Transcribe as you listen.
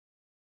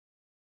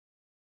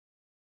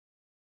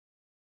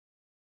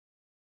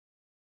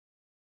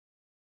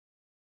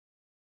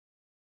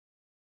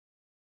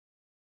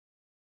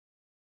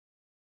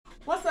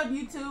What's up,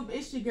 YouTube?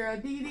 It's your girl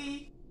Dee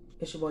Dee.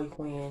 It's your boy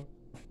Quin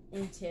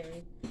and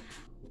Terry.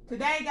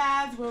 Today,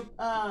 guys, we're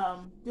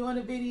doing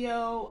a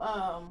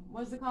video.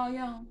 What's it called,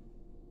 y'all?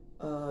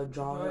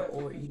 Draw it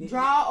or eat it.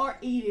 Draw or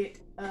eat it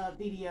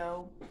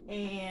video,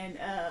 and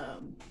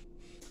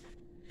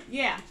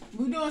yeah,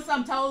 we're doing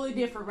something totally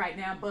different right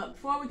now. But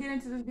before we get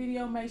into this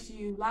video, make sure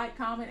you like,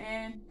 comment,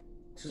 and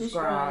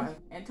subscribe,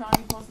 and turn on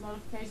your post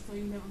notifications so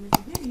you never miss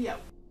a video.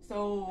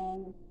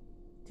 So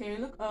Terry,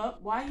 look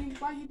up. Why you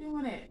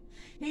doing it?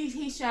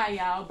 He's shy,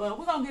 y'all. But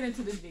we're gonna get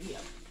into this video.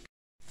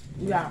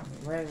 We got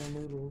random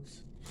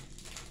noodles,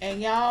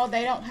 and y'all,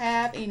 they don't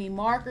have any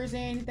markers or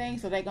anything,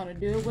 so they're gonna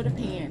do it with a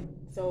pen.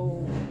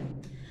 So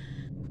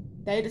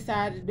they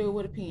decided to do it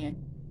with a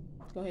pen.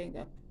 Go ahead and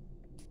go.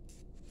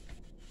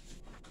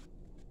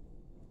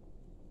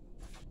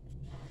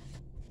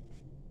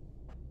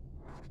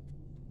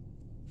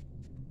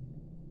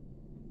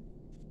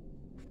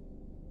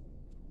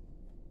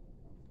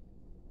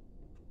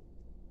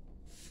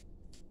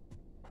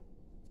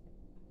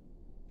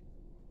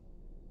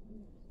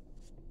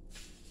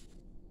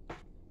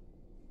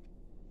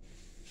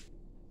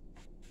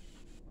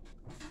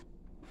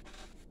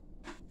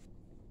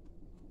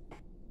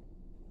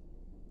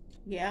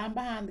 Yeah, I'm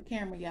behind the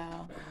camera,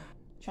 y'all,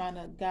 trying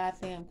to guide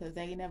them because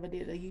they never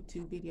did a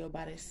YouTube video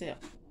by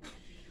themselves.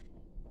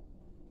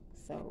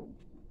 So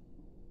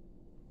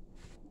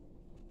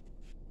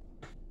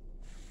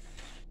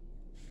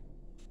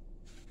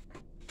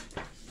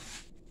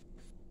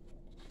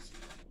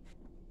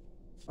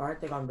I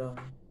think I'm done.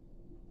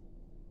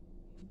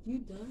 You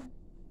done?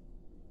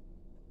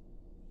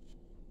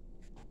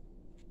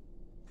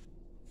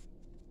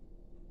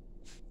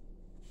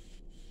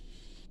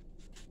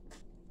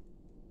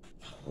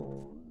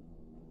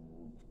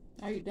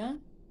 Are you done?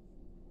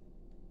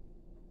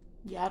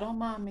 Y'all don't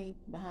mind me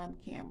behind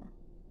the camera.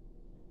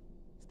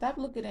 Stop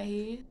looking at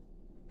his.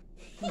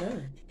 Yeah.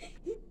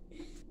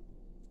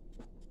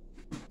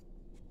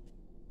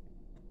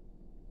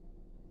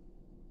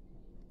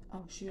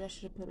 Oh shoot, I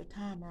should have put a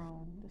timer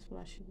on. That's what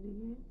I should have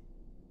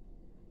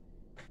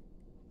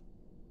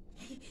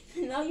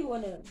did. Now you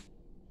wanna.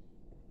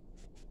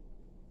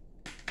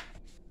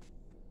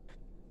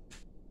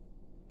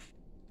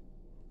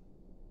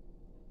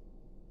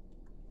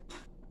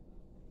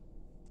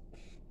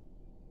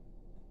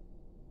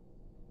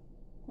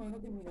 Go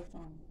give me the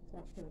phone so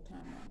I can put a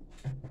timer on.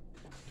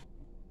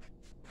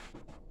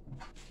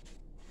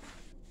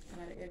 I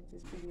gotta edit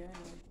this video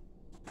anyway.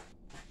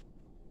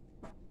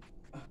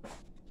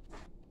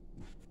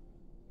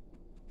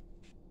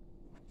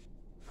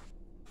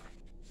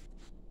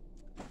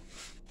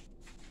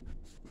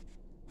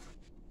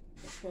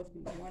 It's supposed to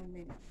be 1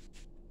 minute.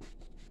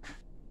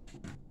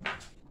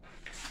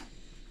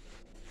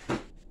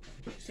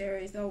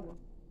 Sarah, it's over.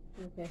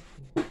 Okay.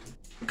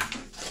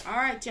 All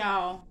right,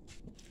 y'all.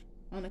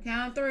 On the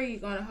count of 3, you're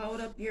gonna hold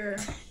up your.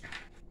 Hold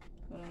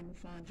on, let me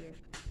find your.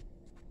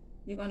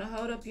 You're gonna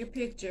hold up your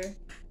picture.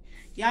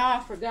 Y'all,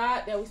 I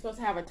forgot that we're supposed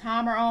to have a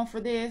timer on for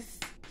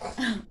this.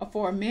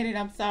 For a minute,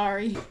 I'm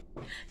sorry.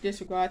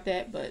 Disregard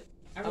that, but.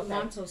 I wrote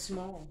mine so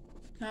small.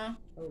 Huh?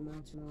 I wrote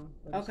mine small.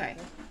 Okay.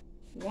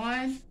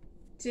 1,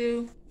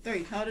 2,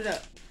 3. Hold it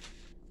up.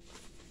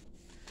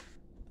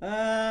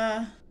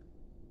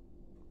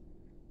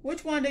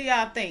 Which one do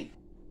y'all think?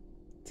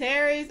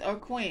 Terry's or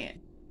Quin?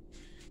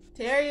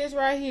 Terry is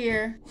right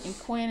here and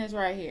Quin is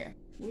right here.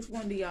 Which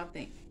one do y'all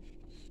think?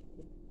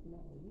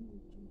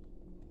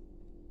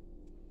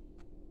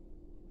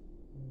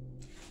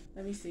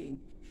 Let me see.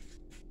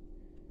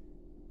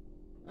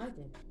 I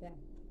think that.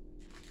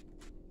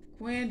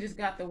 Quin just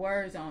got the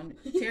words on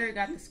it. Terry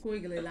got the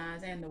squiggly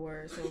lines and the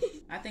words. So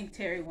I think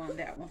Terry won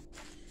that one.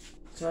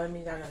 So that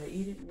means I gotta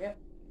eat it? Yep.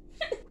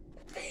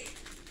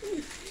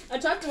 I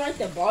tried to write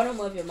the bottom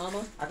of your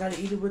mama. I gotta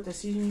eat it with the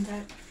seasoning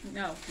pack?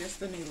 No, just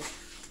the noodles.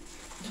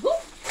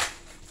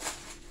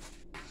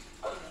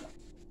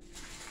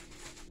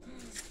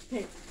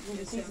 Hey, when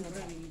the season's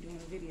ready, you're doing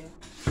a video.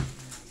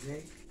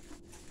 Okay.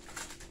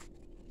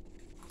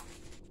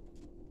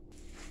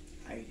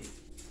 I ate it.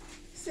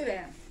 Sit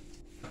down.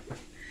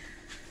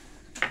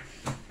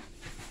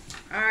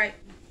 All right.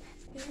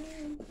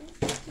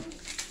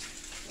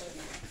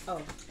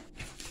 Oh.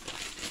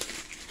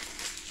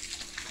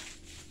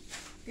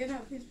 Get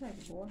out piece of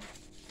paper, boy.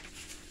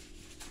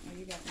 Oh,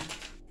 you got one.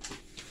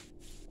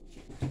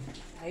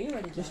 Are you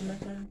ready? Just enough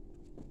time?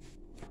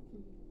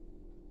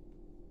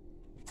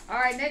 All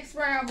right, next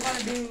round we're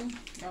gonna do.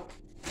 Nope.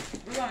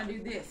 We're gonna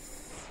do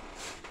this.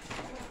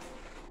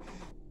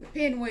 The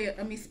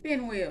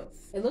spin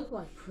wheels. It looked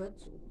like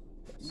pretzels.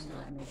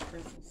 Not no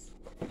pretzels.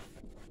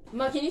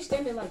 Ma, can you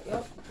stand it like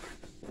up?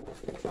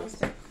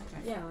 Okay.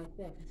 Yeah, like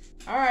that.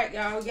 All right,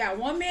 y'all. We got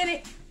 1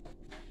 minute.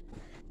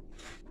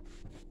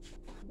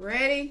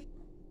 Ready?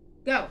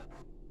 Go.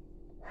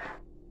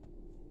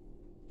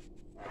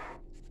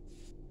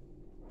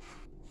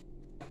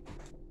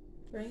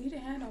 Bro, you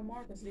didn't have no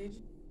markers, did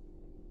you?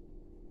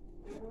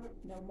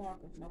 No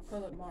markers, no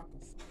colored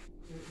markers.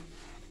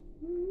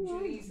 You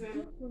need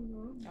some?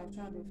 I was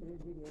trying to do it for this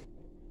video.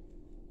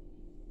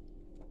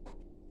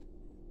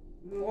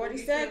 40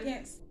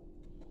 seconds.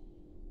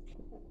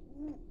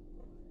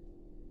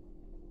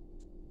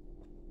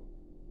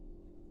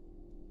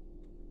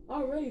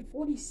 Already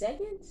 40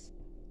 seconds?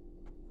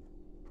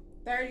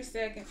 30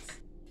 seconds.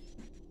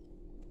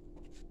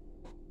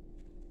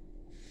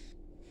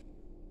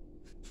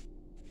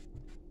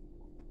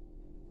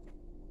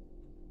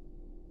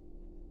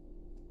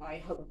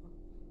 Alright, hold on.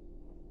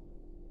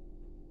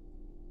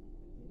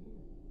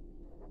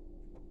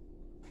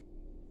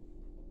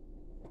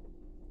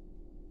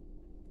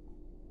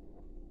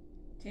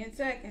 Ten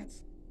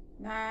seconds.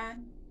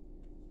 9,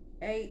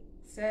 8,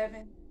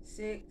 7,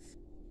 6,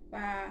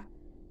 5,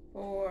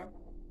 4,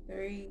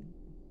 3,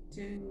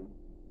 2,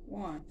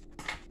 1.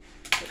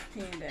 Put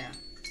the pen down.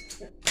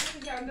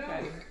 What y'all doing?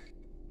 Okay.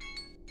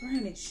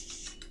 Granny,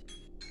 shh.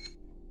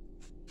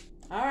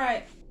 All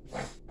right.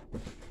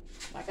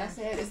 Like I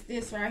said, it's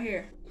this right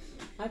here.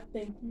 I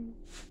think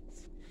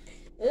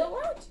it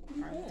worked.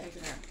 All right, take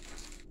it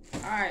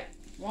out. All right.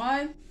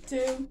 1,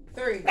 2,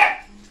 3.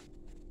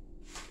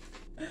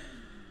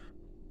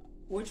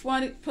 Which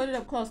one? Put it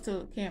up close to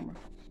the camera.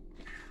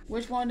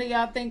 Which one do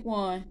y'all think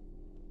won?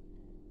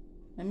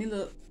 Let me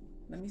look.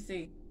 Let me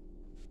see.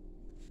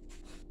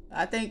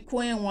 I think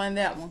Quinn won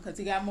that one because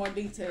he got more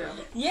detail.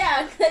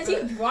 Yeah, because he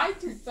right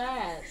too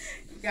fast.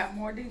 He got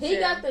more detail. He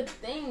got the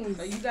things.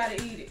 So you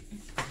gotta eat it.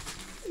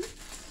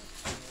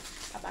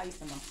 I'll buy you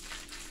some more.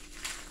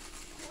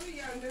 What are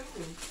y'all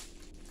doing?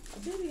 A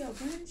video,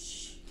 Granny.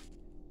 Shh.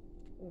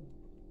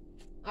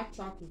 I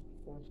tried to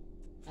before.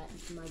 At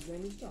my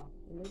granny's job.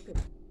 And they good.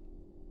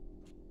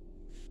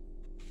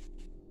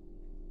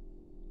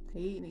 He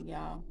eating it,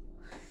 y'all.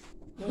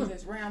 What is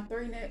this, round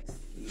 3 next?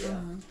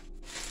 Yeah.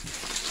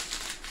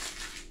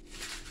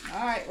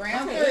 All right,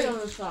 round Okay, 3. on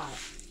the side.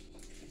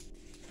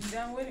 You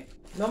done with it?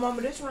 No,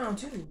 Mama, this round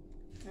 2.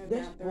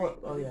 This, Round 3. what?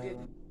 Oh, yeah. Did it.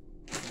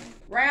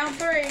 Round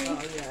 3.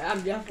 Oh yeah,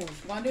 I'm definitely.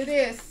 Gonna do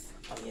this.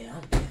 Oh,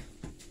 yeah.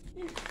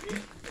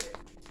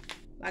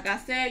 Like I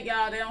said,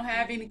 y'all, they don't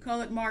have any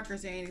colored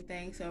markers or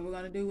anything, so we're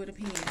gonna do with a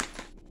pen.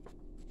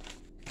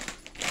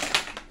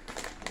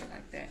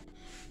 Like that.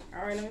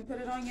 All right, let me put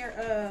it on your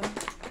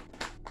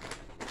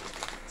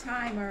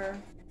timer.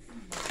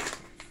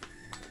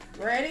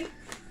 Ready?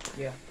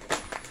 Yeah.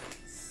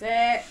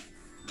 Set,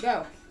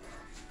 go.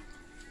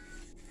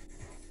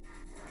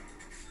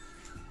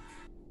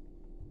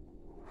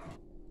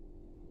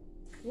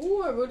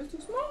 Ooh, I wrote it too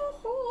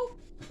small.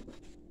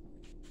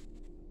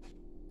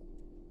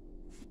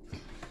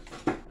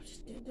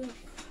 Just did that.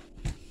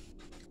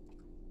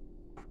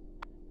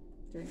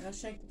 Don't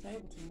shake the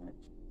table too much.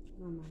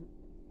 No, no.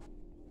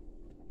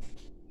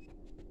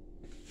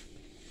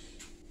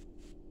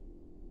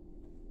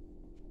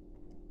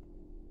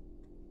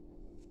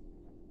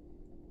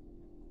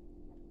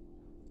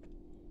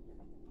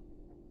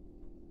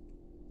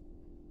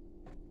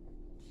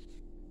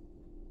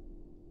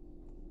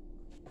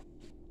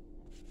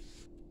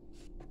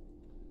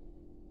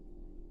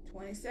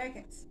 20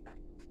 seconds.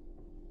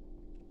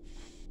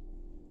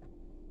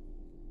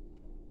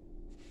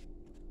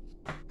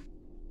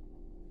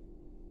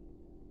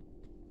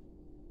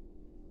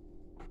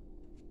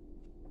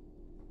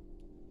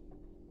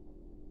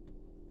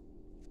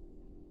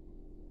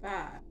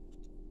 Five,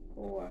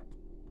 4,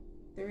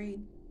 3,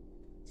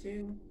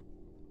 2,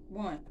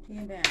 1.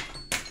 Pen down.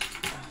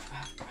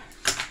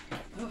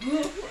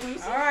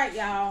 All right,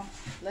 y'all.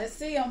 Let's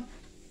see them.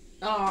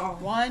 Oh.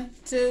 1,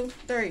 2,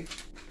 3.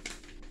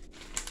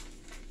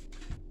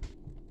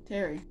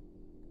 Terry,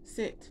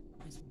 sit.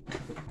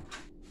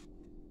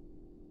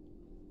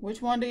 Which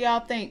one do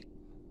y'all think?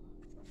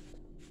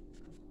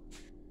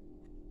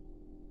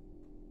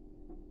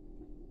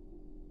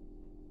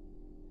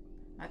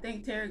 I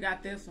think Terry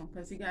got this one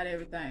because he got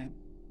everything.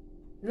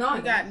 No,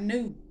 He got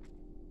new.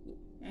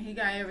 And he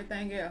got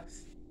everything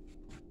else.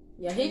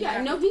 Yeah, he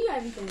got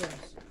everything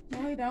else.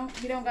 No, he don't.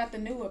 He don't got the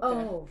new up there.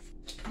 Oh,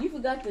 you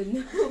forgot the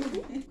new.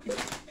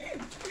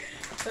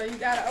 So you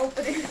gotta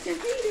open it.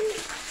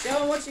 Show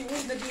them what you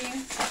eating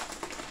again.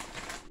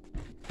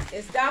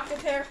 It's Dr.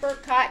 Pepper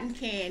cotton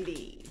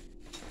candy.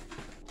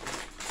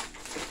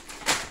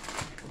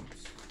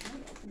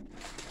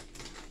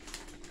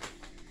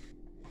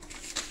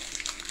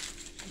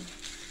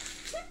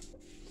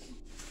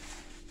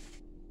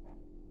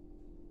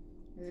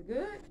 Is it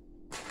good?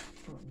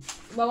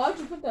 But why don't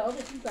you put the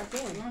other two back You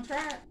in? wanna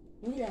try it?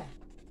 Yeah.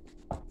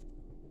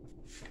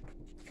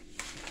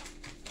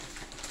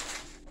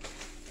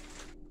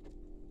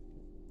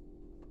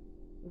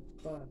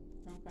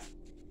 Okay.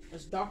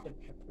 It's Dr.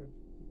 Pepper.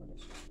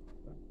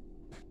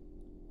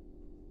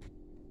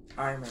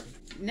 I remember.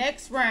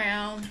 Next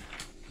round.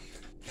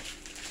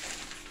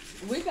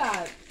 We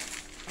got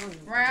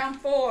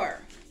Round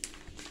 4.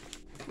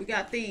 We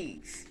got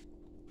these.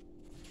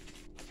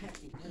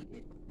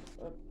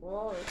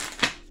 All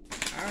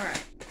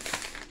right.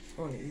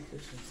 I want to eat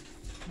this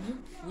one.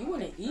 You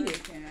want to eat it?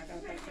 Okay, I got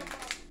that thing.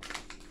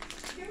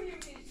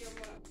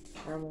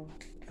 Caramel.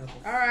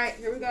 Apple. All right,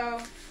 here we go.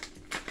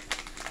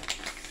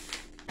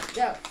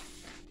 Go.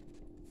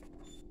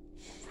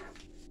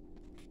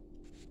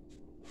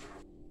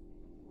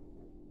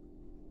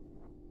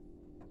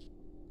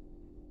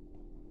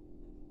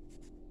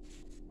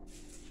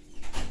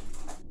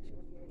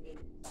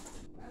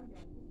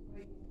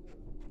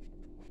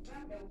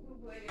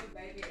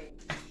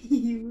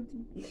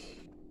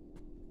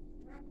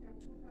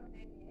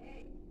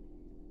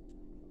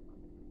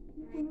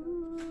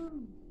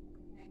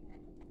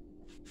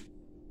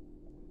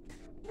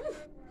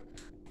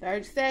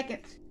 Thirty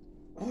seconds.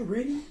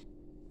 Already?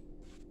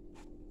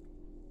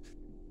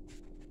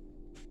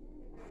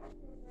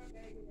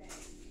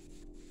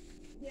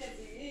 Yes,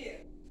 it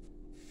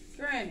is.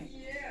 Granny.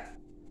 Yeah.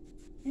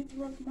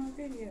 Interrupt my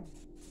video.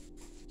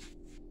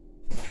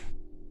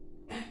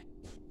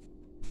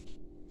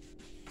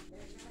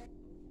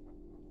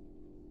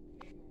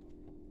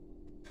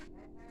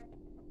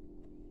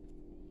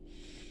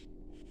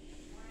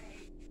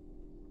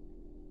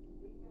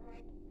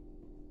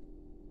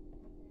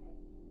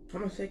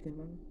 I'm a second,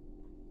 Mama.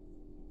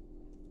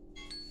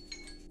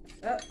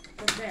 Up,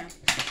 put it down.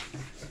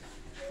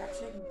 Stop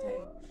shaking the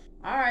table.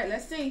 All right,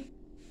 let's see.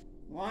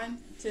 1,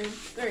 2,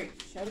 3.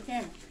 Show the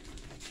camera.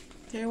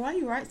 Terry, why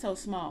you write so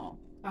small?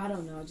 I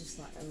don't know. I just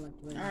like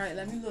the All right,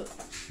 let me look.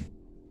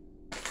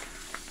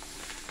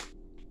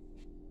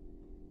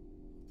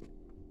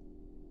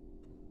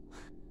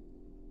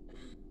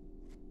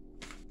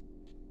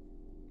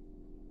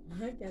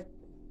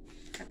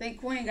 I think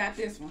Quinn got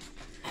this one.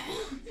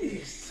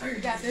 Yes. You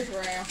got this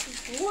round.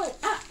 What?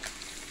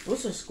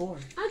 What's the score?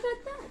 I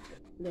got that.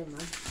 Never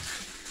mind.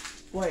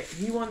 Wait,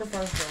 he won the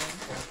first round.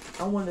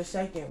 I won the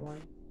second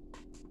one.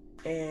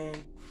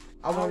 And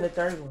I won the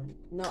third one.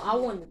 No, I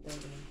won the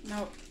third one.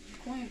 No,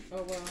 Quinn.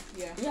 Oh, well,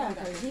 yeah. Yeah,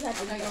 because he got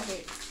the Okay, go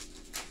ahead.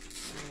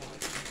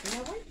 You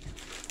know what?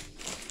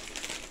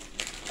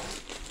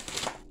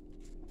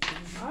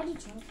 I already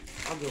tried.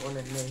 I'll get one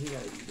of them. He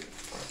gotta eat it.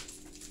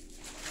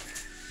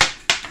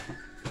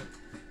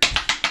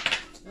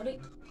 Ready?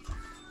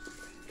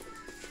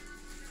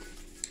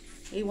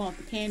 He wants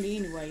the candy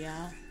anyway,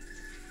 y'all.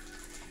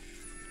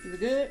 Is it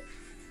good?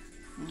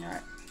 All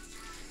right.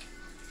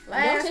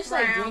 Last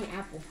like round, green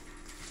apple.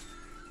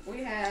 we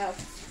have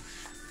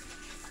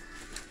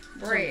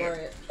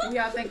bread. Who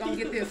y'all think gonna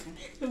get this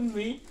one?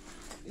 Me.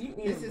 You eat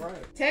This is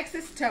bread.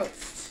 Texas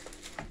toast.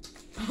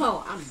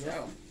 Oh, I'm So,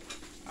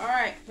 good. all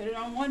right, put it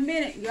on 1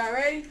 minute. Y'all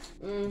ready?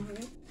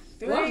 Mm-hmm.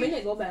 3, 1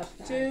 minute, go back.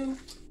 2,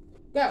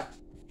 go.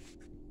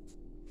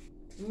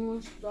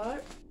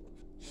 Start.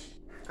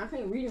 I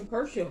can't read in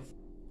cursive.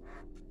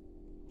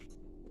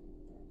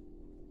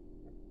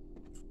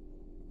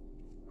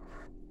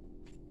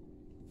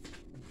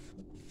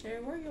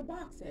 Terry, where your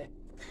box at?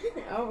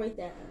 I'll write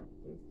that down.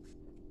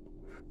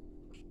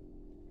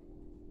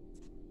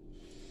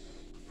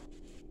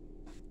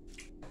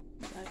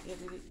 I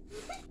edited it.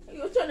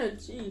 You're trying to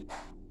cheat.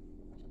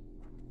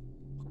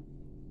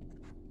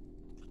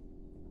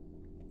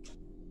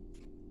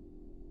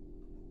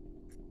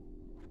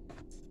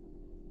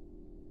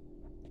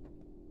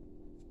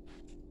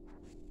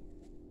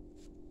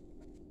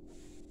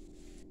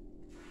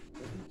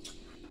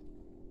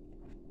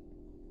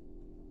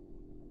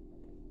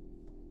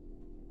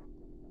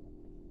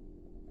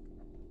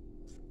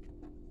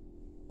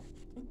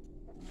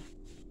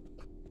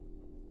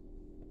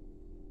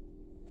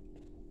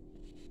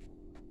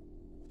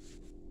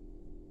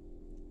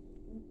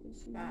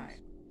 Five,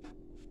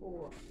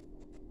 4,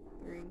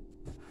 3,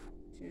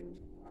 2,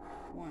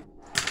 1.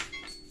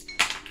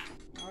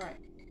 All right.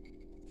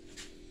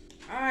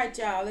 All right,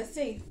 y'all. Let's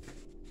see.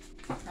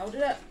 Hold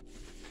it up.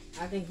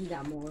 I think he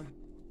got more.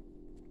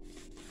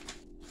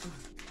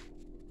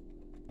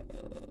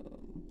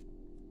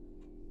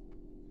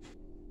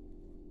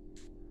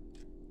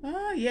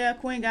 Oh, yeah.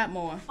 Quinn got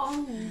more.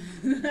 Oh.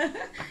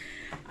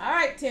 All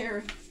right,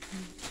 Terry.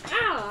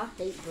 Ah, I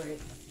hate bread.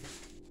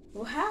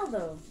 Well, how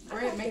though?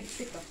 Bread makes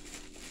it thicker.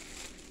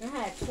 I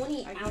had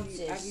 20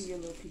 ounces. I'll give you a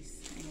little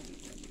piece. I'm gonna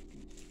give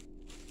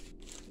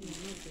you a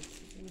little piece.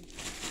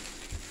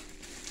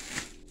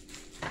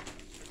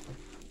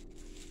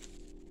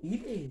 You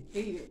did.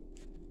 Eat it.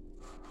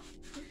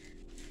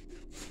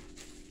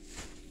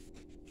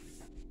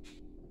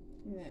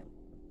 Yeah.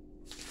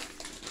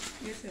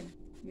 Yes, him.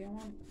 You don't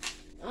want it?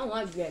 I don't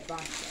like bread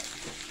pasta.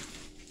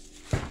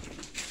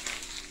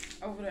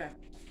 Over there.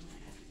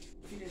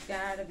 You just got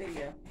out of the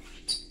video.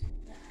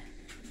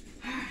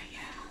 Alright,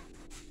 y'all.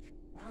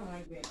 I don't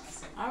like bread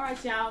pasta.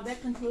 Alright, y'all.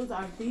 That concludes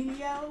our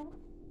video.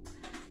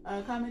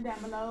 Comment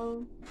down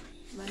below.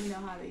 Let me know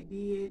how they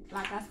did.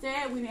 Like I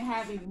said, we didn't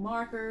have any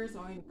markers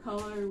or any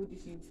color. We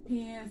just used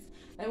pens.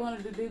 They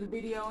wanted to do the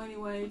video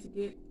anyway to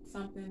get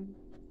something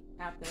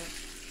out there.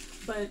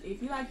 But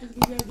if you like this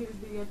video, give this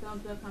video a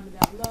thumbs up, comment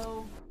down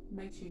below.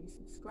 Make sure you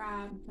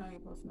subscribe and turn on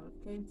your post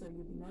notifications so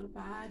you'll be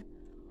notified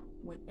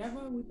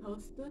whenever we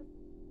post the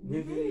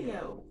new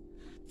video.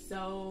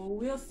 So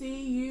we'll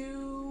see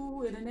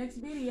you in the next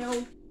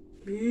video.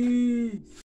 Peace.